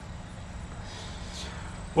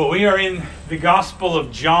Well, we are in the Gospel of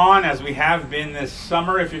John, as we have been this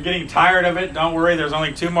summer. If you're getting tired of it, don't worry. There's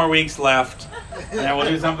only 2 more weeks left, and then we'll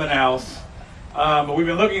do something else. But we've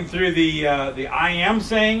been looking through the I am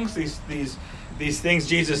sayings, these things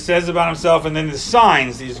Jesus says about himself, and then the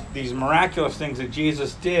signs, these miraculous things that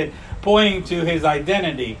Jesus did, pointing to his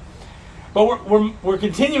identity. But we're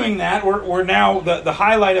continuing that. We're now the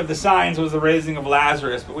highlight of the signs was the raising of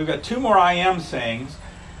Lazarus. But we've got 2 more I am sayings.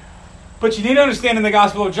 But you need to understand, in the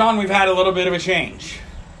Gospel of John, we've had a little bit of a change.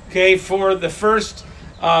 Okay, for the first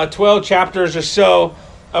 12 chapters or so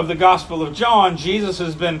of the Gospel of John, Jesus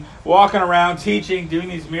has been walking around, teaching, doing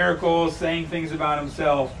these miracles, saying things about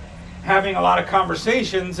himself, having a lot of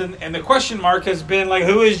conversations, and the question mark has been like,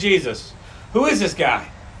 who is Jesus? Who is this guy?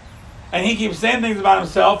 And he keeps saying things about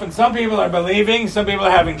himself, and some people are believing, some people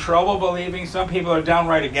are having trouble believing, some people are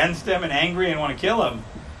downright against him and angry and want to kill him.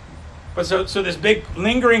 But so this big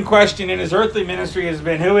lingering question in his earthly ministry has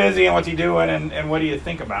been, who is he and what's he doing and what do you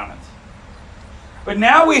think about it? But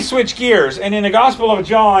now we switch gears, and in the Gospel of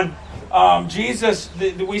John, Jesus,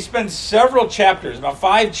 we spend several chapters, about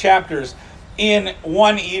 5 chapters, in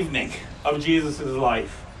one evening of Jesus'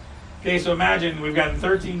 life. Okay, so imagine we've got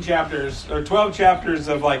 13 chapters, or 12 chapters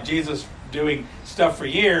of like Jesus doing stuff for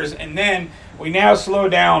years, and then we now slow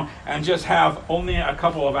down and just have only a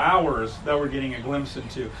couple of hours that we're getting a glimpse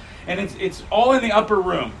into. And it's all in the upper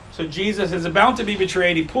room. So Jesus is about to be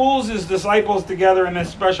betrayed. He pulls his disciples together in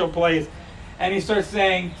this special place, and he starts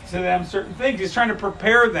saying to them certain things. He's trying to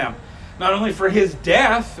prepare them, not only for his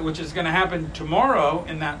death, which is going to happen tomorrow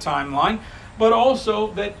in that timeline, but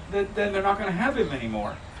also that they're not going to have him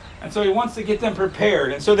anymore. And so he wants to get them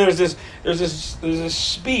prepared. And so there's this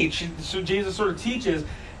speech. So Jesus sort of teaches,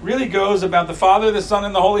 really goes about the Father, the Son,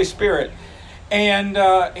 and the Holy Spirit. And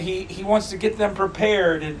he wants to get them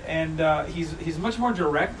prepared, and he's much more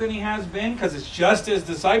direct than he has been, because it's just his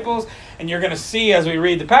disciples. And you're going to see as we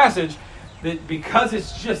read the passage that because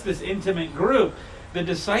it's just this intimate group, the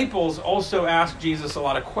disciples also ask Jesus a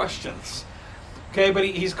lot of questions. Okay, but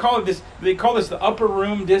he's called this. They call this the upper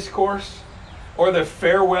room discourse, or the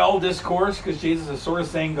farewell discourse, because Jesus is sort of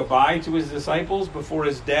saying goodbye to his disciples before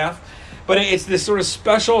his death. But it's this sort of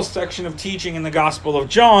special section of teaching in the Gospel of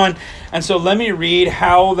John. And so let me read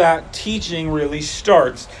how that teaching really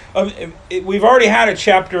starts. We've already had a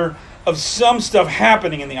chapter of some stuff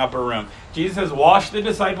happening in the upper room. Jesus has washed the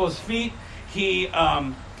disciples' feet. He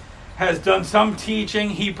has done some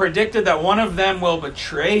teaching. He predicted that one of them will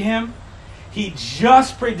betray him. He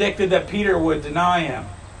just predicted that Peter would deny him.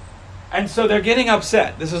 And so they're getting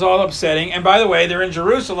upset. This is all upsetting. And by the way, they're in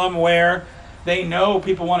Jerusalem, where they know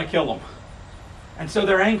people want to kill them. And so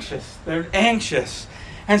they're anxious. They're anxious.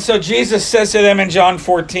 And so Jesus says to them in John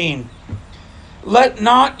 14, "Let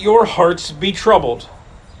not your hearts be troubled.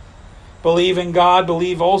 Believe in God,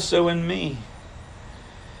 believe also in me.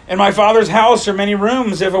 In my Father's house are many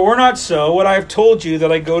rooms. If it were not so, would I have told you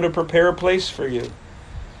that I go to prepare a place for you?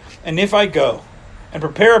 And if I go and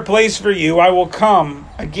prepare a place for you, I will come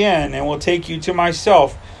again and will take you to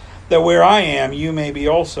myself, that where I am, you may be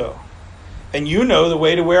also. And you know the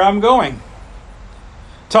way to where I'm going."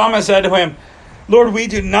 Thomas said to him, "Lord, we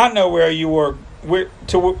do not know where you are,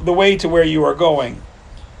 the way to where you are going.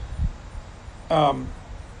 Lord,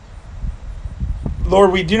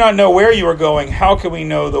 we do not know where you are going. How can we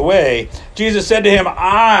know the way?" Jesus said to him,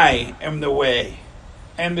 "I am the way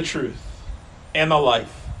and the truth and the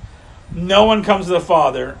life. No one comes to the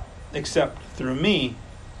Father except through me.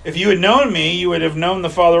 If you had known me, you would have known the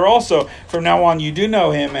Father also. From now on, you do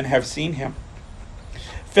know him and have seen him."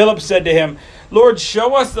 Philip said to him, "Lord,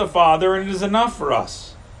 show us the Father, and it is enough for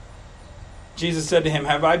us." Jesus said to him,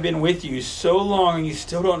 "Have I been with you so long, and you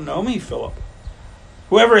still don't know me, Philip?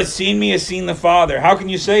 Whoever has seen me has seen the Father. How can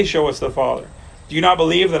you say, 'Show us the Father'? Do you not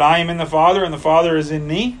believe that I am in the Father, and the Father is in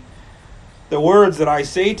me? The words that I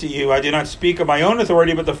say to you, I do not speak of my own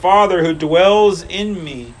authority, but the Father who dwells in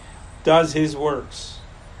me does his works.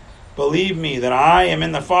 Believe me that I am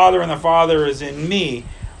in the Father, and the Father is in me,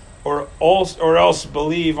 or else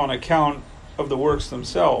believe on account of the works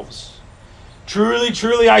themselves. Truly,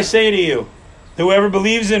 truly, I say to you, whoever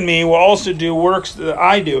believes in me will also do works that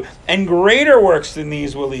I do, and greater works than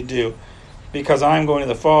these will he do, because I am going to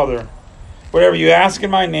the Father. Whatever you ask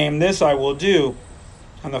in my name, this I will do,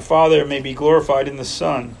 and the Father may be glorified in the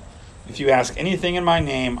Son. If you ask anything in my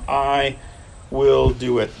name, I will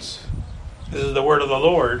do it." This is the word of the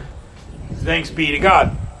Lord. Thanks be to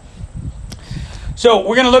God. So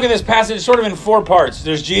we're going to look at this passage sort of in 4 parts.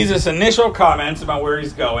 There's Jesus' initial comments about where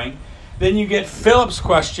he's going. Then you get Philip's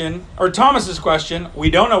question, or Thomas's question,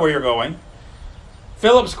 we don't know where you're going.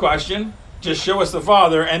 Philip's question, Just show us the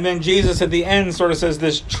Father. And then Jesus at the end sort of says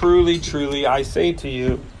this, truly, truly, I say to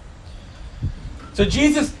you. So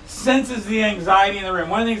Jesus senses the anxiety in the room.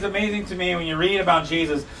 One of the things amazing to me when you read about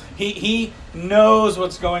Jesus, he knows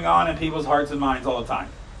what's going on in people's hearts and minds all the time.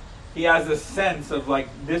 He has this sense of like,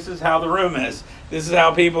 this is how the room is. This is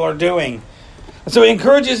how people are doing. And so he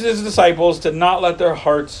encourages his disciples to not let their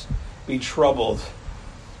hearts be troubled.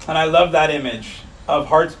 And I love that image of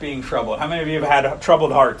hearts being troubled. How many of you have had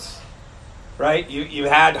troubled hearts? Right? You've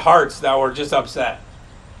had hearts that were just upset.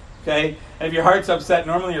 Okay? And if your heart's upset,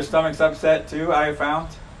 normally your stomach's upset too, I have found.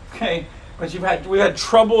 Okay? But we've had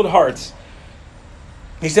troubled hearts.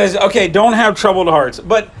 He says, okay, don't have troubled hearts.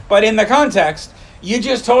 But in the context, you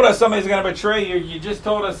just told us somebody's going to betray you. You just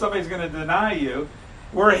told us somebody's going to deny you.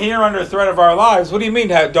 We're here under threat of our lives. What do you mean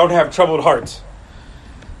don't have troubled hearts?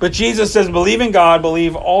 But Jesus says, believe in God,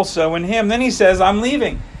 believe also in him. Then he says, I'm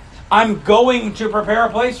leaving. I'm going to prepare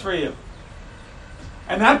a place for you.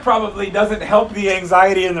 And that probably doesn't help the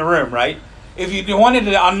anxiety in the room, right? If you wanted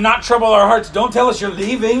to not trouble our hearts, don't tell us you're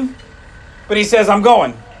leaving. But he says, I'm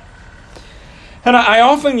going. And I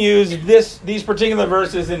often use these particular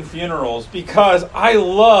verses in funerals because I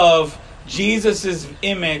love Jesus'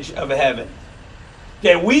 image of heaven.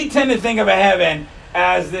 Okay, we tend to think of a heaven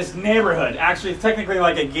as this neighborhood. Actually, it's technically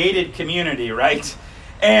like a gated community, right?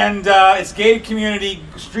 And it's gated community,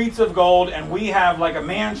 streets of gold, and we have like a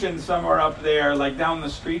mansion somewhere up there, like down the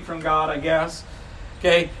street from God, I guess.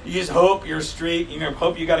 Okay, you just hope your street,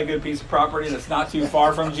 hope you got a good piece of property that's not too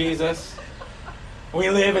far from Jesus. We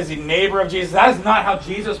live as a neighbor of Jesus. That's not how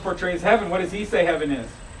Jesus portrays heaven. What does he say heaven is?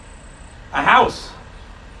 A house.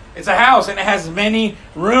 It's a house, and it has many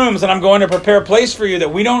rooms, and I'm going to prepare a place for you,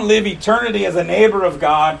 that we don't live eternity as a neighbor of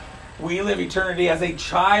God. We live eternity as a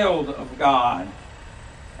child of God.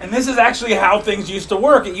 And this is actually how things used to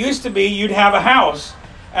work. It used to be you'd have a house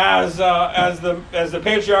as the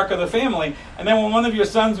patriarch of the family, and then when one of your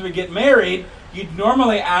sons would get married, you'd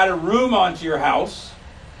normally add a room onto your house,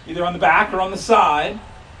 either on the back or on the side,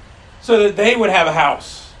 so that they would have a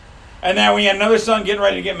house. And then when you had another son getting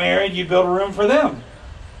ready to get married, you'd build a room for them.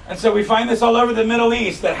 And so we find this all over the Middle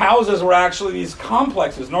East, that houses were actually these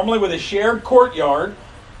complexes, normally with a shared courtyard,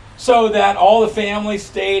 so that all the family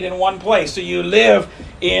stayed in one place. So you live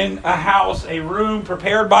in a house, a room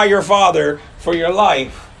prepared by your Father for your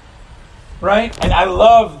life. Right? And I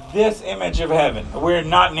love this image of heaven. We're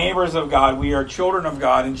not neighbors of God. We are children of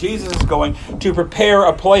God. And Jesus is going to prepare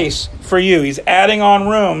a place for you. He's adding on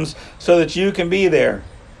rooms so that you can be there.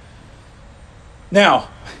 Now,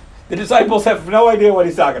 the disciples have no idea what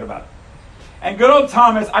he's talking about. And good old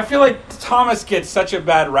Thomas, I feel like Thomas gets such a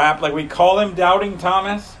bad rap. Like we call him Doubting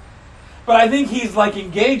Thomas. But I think he's like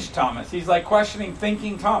engaged Thomas. He's like questioning,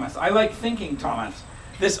 thinking Thomas. I like thinking Thomas.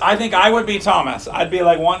 I think I would be Thomas. I'd be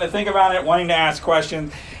like wanting to think about it, wanting to ask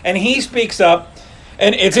questions. And he speaks up.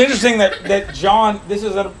 And it's interesting that John, this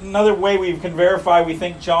is another way we can verify we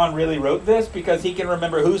think John really wrote this, because he can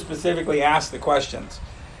remember who specifically asked the questions.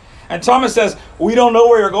 And Thomas says, we don't know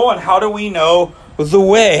where you're going. How do we know the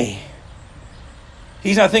way?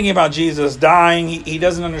 He's not thinking about Jesus dying. He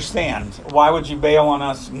doesn't understand. Why would you bail on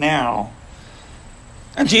us now?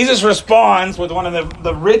 And Jesus responds with one of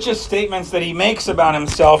the richest statements that he makes about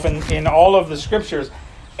himself in all of the scriptures.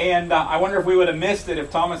 And I wonder if we would have missed it if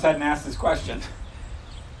Thomas hadn't asked this question.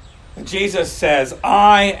 Jesus says,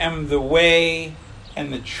 I am the way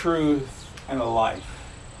and the truth and the life.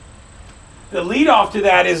 The lead off to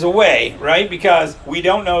that is a way, right? Because we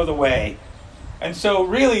don't know the way. And so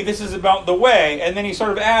really this is about the way. And then he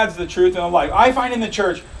sort of adds the truth and the life. I find in the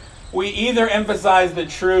church, we either emphasize the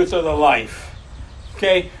truth or the life.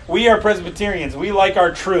 Okay, we are Presbyterians. We like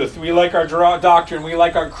our truth. We like our doctrine. We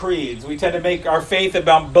like our creeds. We tend to make our faith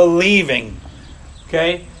about believing.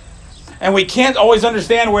 Okay? And we can't always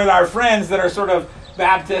understand where our friends that are sort of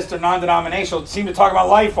Baptist or non-denominational seem to talk about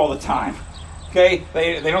life all the time. Okay?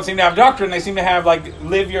 They don't seem to have doctrine. They seem to have like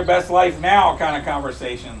live your best life now kind of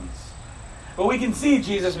conversations. But we can see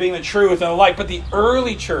Jesus being the truth and the light. But the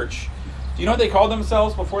early church, do you know what they called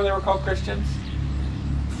themselves before they were called Christians?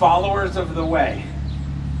 Followers of the way.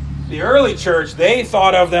 The early church, they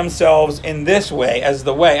thought of themselves in this way, as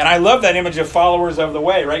the way. And I love that image of followers of the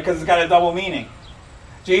way, right? Because it's got a double meaning.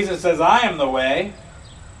 Jesus says, I am the way.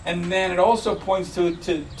 And then it also points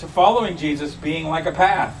to following Jesus being like a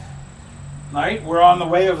path. Right? We're on the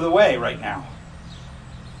way of the way right now.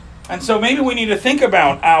 And so maybe we need to think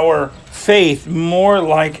about our faith more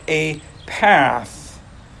like a path.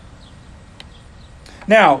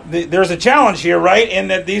 Now, there's a challenge here, right? In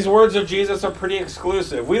that these words of Jesus are pretty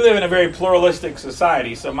exclusive. We live in a very pluralistic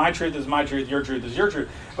society. So my truth is my truth, your truth is your truth.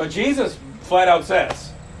 But Jesus flat out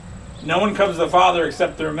says, no one comes to the Father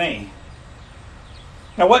except through me.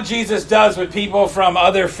 Now, what Jesus does with people from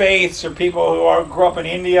other faiths or people who grew up in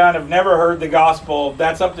India and have never heard the gospel,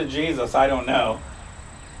 that's up to Jesus. I don't know.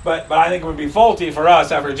 But I think it would be faulty for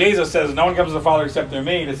us, after Jesus says, no one comes to the Father except through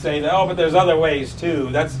me, to say that, oh, but there's other ways too.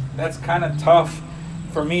 That's kind of tough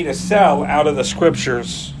for me to sell out of the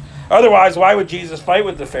Scriptures. Otherwise, why would Jesus fight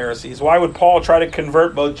with the Pharisees? Why would Paul try to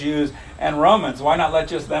convert both Jews and Romans? Why not let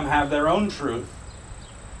just them have their own truth?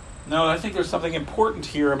 No, I think there's something important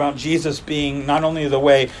here about Jesus being not only the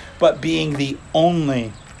way, but being the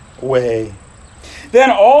only way. Then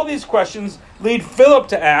all these questions lead Philip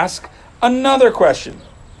to ask another question.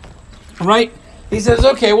 Right? He says,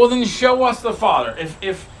 okay, well then show us the Father.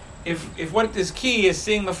 If what is key is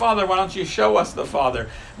seeing the Father, why don't you show us the Father?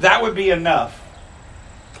 That would be enough.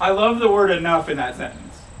 I love the word enough in that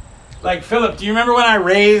sentence. Like, Philip, do you remember when I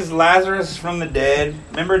raised Lazarus from the dead?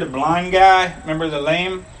 Remember the blind guy? Remember the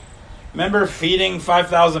lame? Remember feeding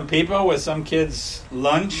 5,000 people with some kid's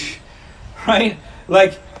lunch? Right?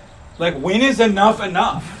 Like when is enough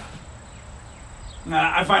enough?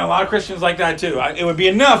 Now, I find a lot of Christians like that too. It would be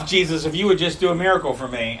enough, Jesus, if you would just do a miracle for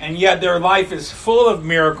me. And yet their life is full of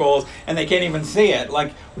miracles and they can't even see it.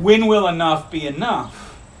 Like, when will enough be enough?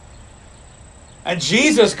 And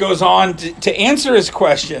Jesus goes on to answer his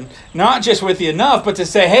question, not just with the enough, but to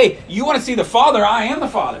say, hey, you want to see the Father? I am the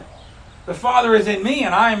Father. The Father is in me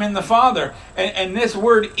and I am in the Father. And this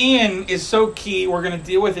word in is so key. We're going to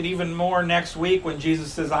deal with it even more next week when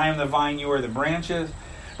Jesus says, I am the vine, you are the branches.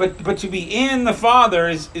 But to be in the Father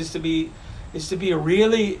is to be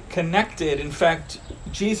really connected. In fact,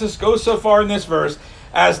 Jesus goes so far in this verse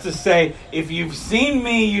as to say, if you've seen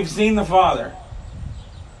me, you've seen the Father.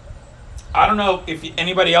 I don't know if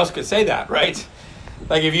anybody else could say that, right?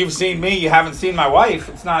 Like, if you've seen me, you haven't seen my wife.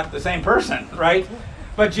 It's not the same person, right?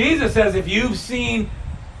 But Jesus says, if you've seen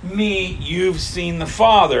me, you've seen the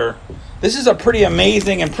Father. This is a pretty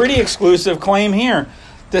amazing and pretty exclusive claim here,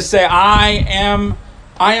 to say, I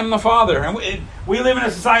am the Father. And we live in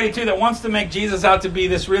a society, too, that wants to make Jesus out to be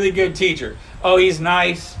this really good teacher. Oh, he's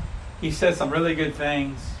nice. He says some really good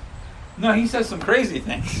things. No, he says some crazy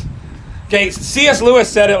things. Okay, C.S. Lewis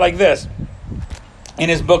said it like this in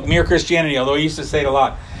his book, Mere Christianity, although he used to say it a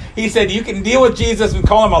lot. He said, you can deal with Jesus and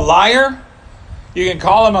call him a liar, you can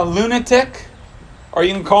call him a lunatic, or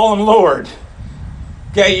you can call him Lord.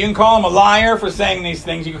 Okay, you can call him a liar for saying these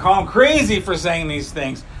things. You can call him crazy for saying these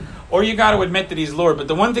things. Or you got to admit that he's Lord. But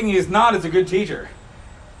the one thing he is not is a good teacher.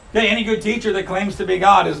 Okay, any good teacher that claims to be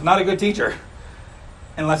God is not a good teacher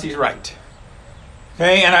unless he's right.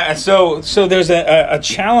 Okay, and so there's a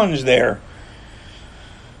challenge there.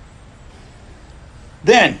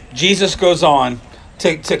 Then Jesus goes on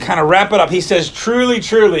to kind of wrap it up. He says, truly,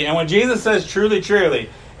 truly. And when Jesus says truly, truly,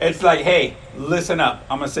 it's like, hey, listen up.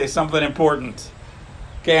 I'm going to say something important.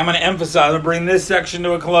 Okay, I'm going to emphasize. I'm going to bring this section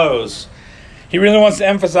to a close. He really wants to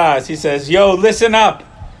emphasize. He says, yo, listen up.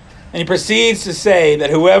 And he proceeds to say that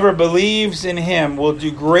whoever believes in him will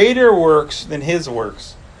do greater works than his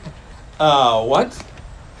works. What?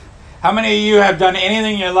 How many of you have done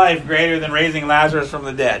anything in your life greater than raising Lazarus from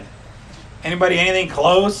the dead? Anybody anything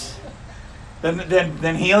close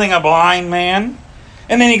than healing a blind man?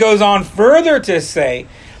 And then he goes on further to say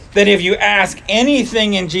that if you ask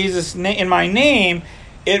anything in my name,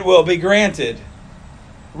 it will be granted.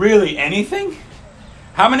 Really, anything?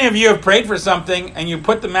 How many of you have prayed for something and you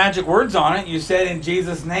put the magic words on it, you said in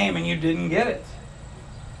Jesus' name, and you didn't get it?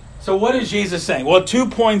 So what is Jesus saying? Well, 2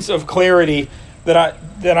 points of clarity that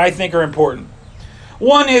I think are important.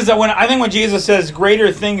 One is that when Jesus says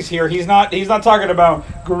greater things here, he's not talking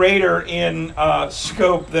about greater in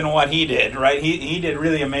scope than what he did, right? He did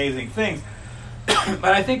really amazing things.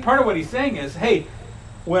 But I think part of what he's saying is, hey,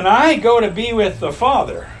 when I go to be with the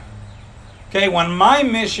Father, okay, when my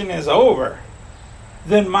mission is over,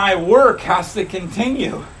 then my work has to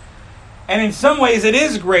continue. And in some ways it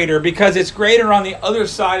is greater because it's greater on the other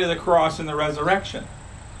side of the cross in the resurrection.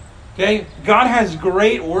 Okay? God has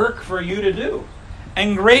great work for you to do.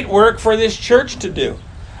 And great work for this church to do.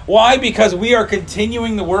 Why? Because we are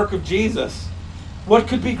continuing the work of Jesus. What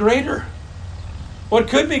could be greater? What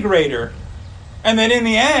could be greater? And then in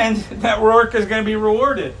the end, that work is going to be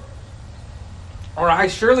rewarded. Or I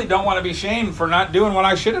surely don't want to be shamed for not doing what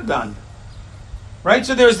I should have done. Right?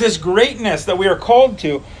 So there's this greatness that we are called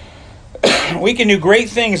to. We can do great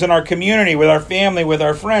things in our community, with our family, with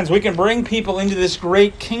our friends. We can bring people into this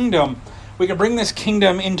great kingdom. We can bring this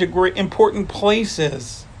kingdom into great important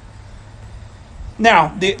places.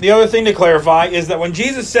 Now, the other thing to clarify is that when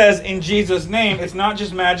Jesus says in Jesus' name, it's not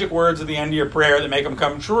just magic words at the end of your prayer that make them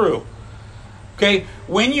come true. Okay,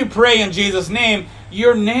 when you pray in Jesus' name,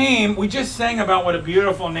 your name, we just sang about what a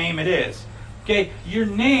beautiful name it is. Okay, your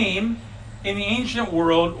name in the ancient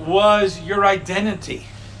world was your identity.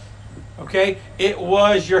 Okay, it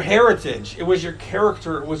was your heritage, it was your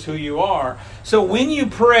character, it was who you are. So when you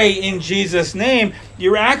pray in Jesus' name,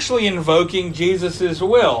 you're actually invoking Jesus'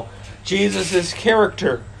 will, Jesus'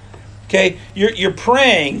 character. Okay, you're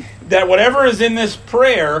praying that whatever is in this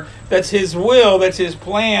prayer, that's his will, that's his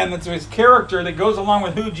plan, that's his character, that goes along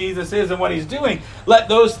with who Jesus is and what he's doing, let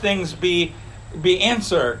those things be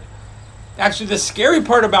answered. Actually, the scary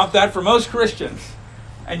part about that for most Christians,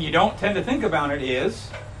 and you don't tend to think about it, is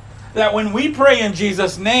that when we pray in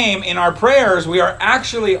Jesus' name in our prayers, we are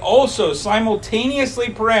actually also simultaneously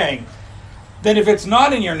praying that if it's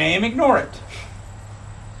not in your name, ignore it.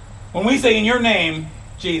 When we say in your name,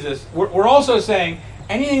 Jesus, we're also saying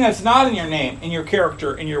anything that's not in your name, in your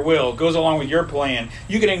character, in your will, goes along with your plan,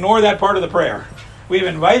 you can ignore that part of the prayer. We've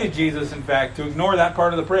invited Jesus, in fact, to ignore that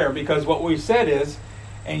part of the prayer, because what we've said is,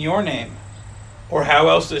 in your name. Or how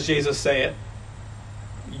else does Jesus say it?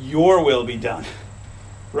 Your will be done.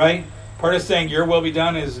 Right? Part of saying your will be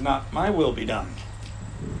done is not my will be done.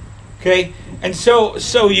 Okay? And so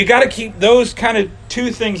you got to keep those kind of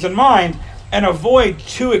two things in mind and avoid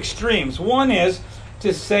two extremes. One is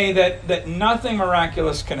to say that nothing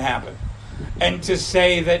miraculous can happen, and to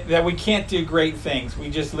say that we can't do great things. We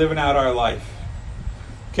just living out our life.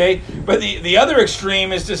 Okay? But the other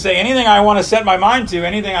extreme is to say anything I want to set my mind to,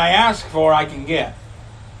 anything I ask for, I can get.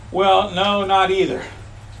 Well, no, not either.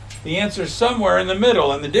 The answer is somewhere in the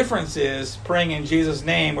middle, and the difference is praying in Jesus'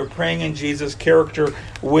 name. We're praying in Jesus' character,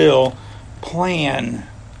 will, plan.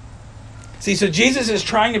 See, so Jesus is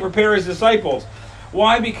trying to prepare his disciples.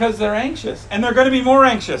 Why? Because they're anxious, and they're going to be more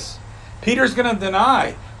anxious. Peter's going to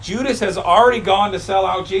deny. Judas has already gone to sell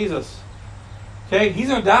out Jesus. Okay, he's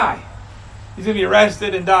going to die. He's going to be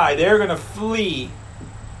arrested and die. They're going to flee.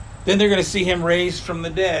 Then they're going to see him raised from the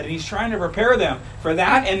dead. And he's trying to prepare them for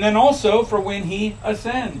that, and then also for when he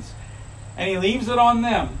ascends. And he leaves it on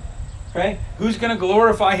them. Okay? Who's going to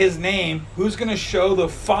glorify his name? Who's going to show the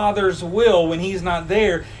Father's will when he's not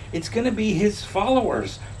there? It's going to be his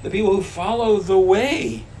followers, the people who follow the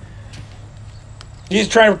way. He's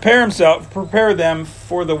trying to prepare them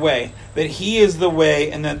for the way, that he is the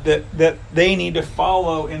way, and that they need to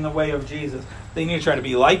follow in the way of Jesus. They need to try to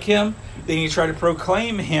be like him. They need to try to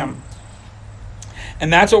proclaim him.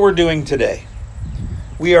 And that's what we're doing today.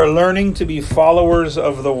 We are learning to be followers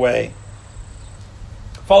of the way.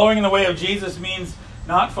 Following in the way of Jesus means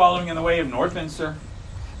not following in the way of Northminster,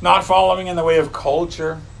 not following in the way of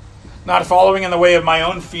culture, not following in the way of my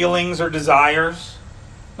own feelings or desires,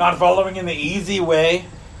 not following in the easy way,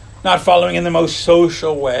 not following in the most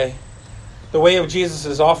social way. The way of Jesus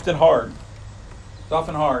is often hard. It's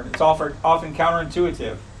often hard. It's often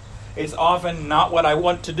counterintuitive. It's often not what I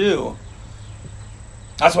want to do.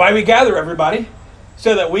 That's why we gather, everybody,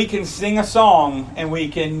 so that we can sing a song and we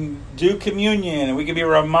can do communion and we can be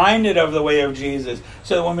reminded of the way of Jesus.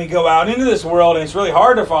 So that when we go out into this world and it's really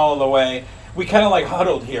hard to follow the way, we kind of like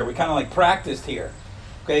huddled here. We kind of like practiced here.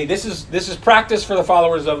 Okay, this is practice for the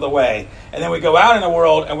followers of the way. And then we go out in the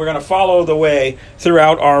world and we're going to follow the way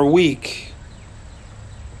throughout our week.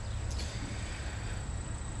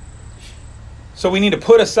 So we need to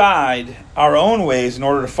put aside our own ways in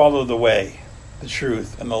order to follow the way, the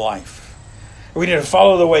truth, and the life. We need to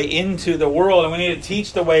follow the way into the world, and we need to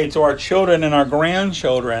teach the way to our children and our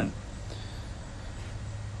grandchildren.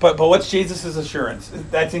 But what's Jesus' assurance?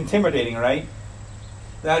 That's intimidating, right?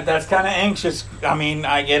 That's kind of anxious. I mean,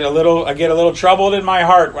 I get a little troubled in my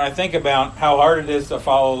heart when I think about how hard it is to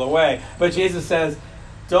follow the way. But Jesus says,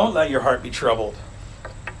 don't let your heart be troubled.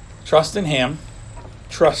 Trust in him.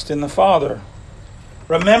 Trust in the Father.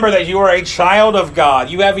 Remember that you are a child of God.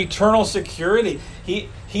 You have eternal security.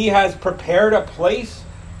 He has prepared a place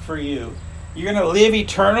for you. You're going to live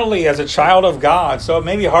eternally as a child of God. So it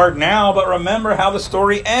may be hard now, but remember how the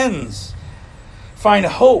story ends. Find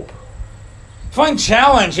hope. Find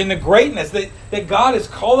challenge in the greatness that God is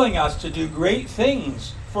calling us to do great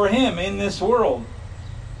things for him in this world.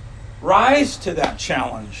 Rise to that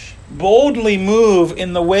challenge. Boldly move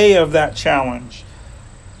in the way of that challenge.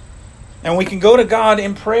 And we can go to God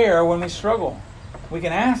in prayer when we struggle. We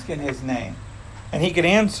can ask in his name, and he can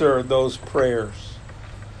answer those prayers.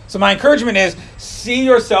 So my encouragement is, see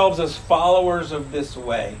yourselves as followers of this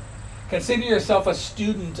way. Consider yourself a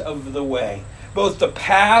student of the way, both the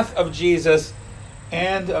path of Jesus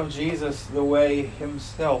and of Jesus, the way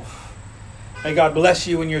himself. May God bless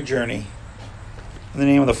you in your journey. In the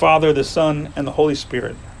name of the Father, the Son, and the Holy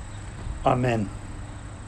Spirit. Amen.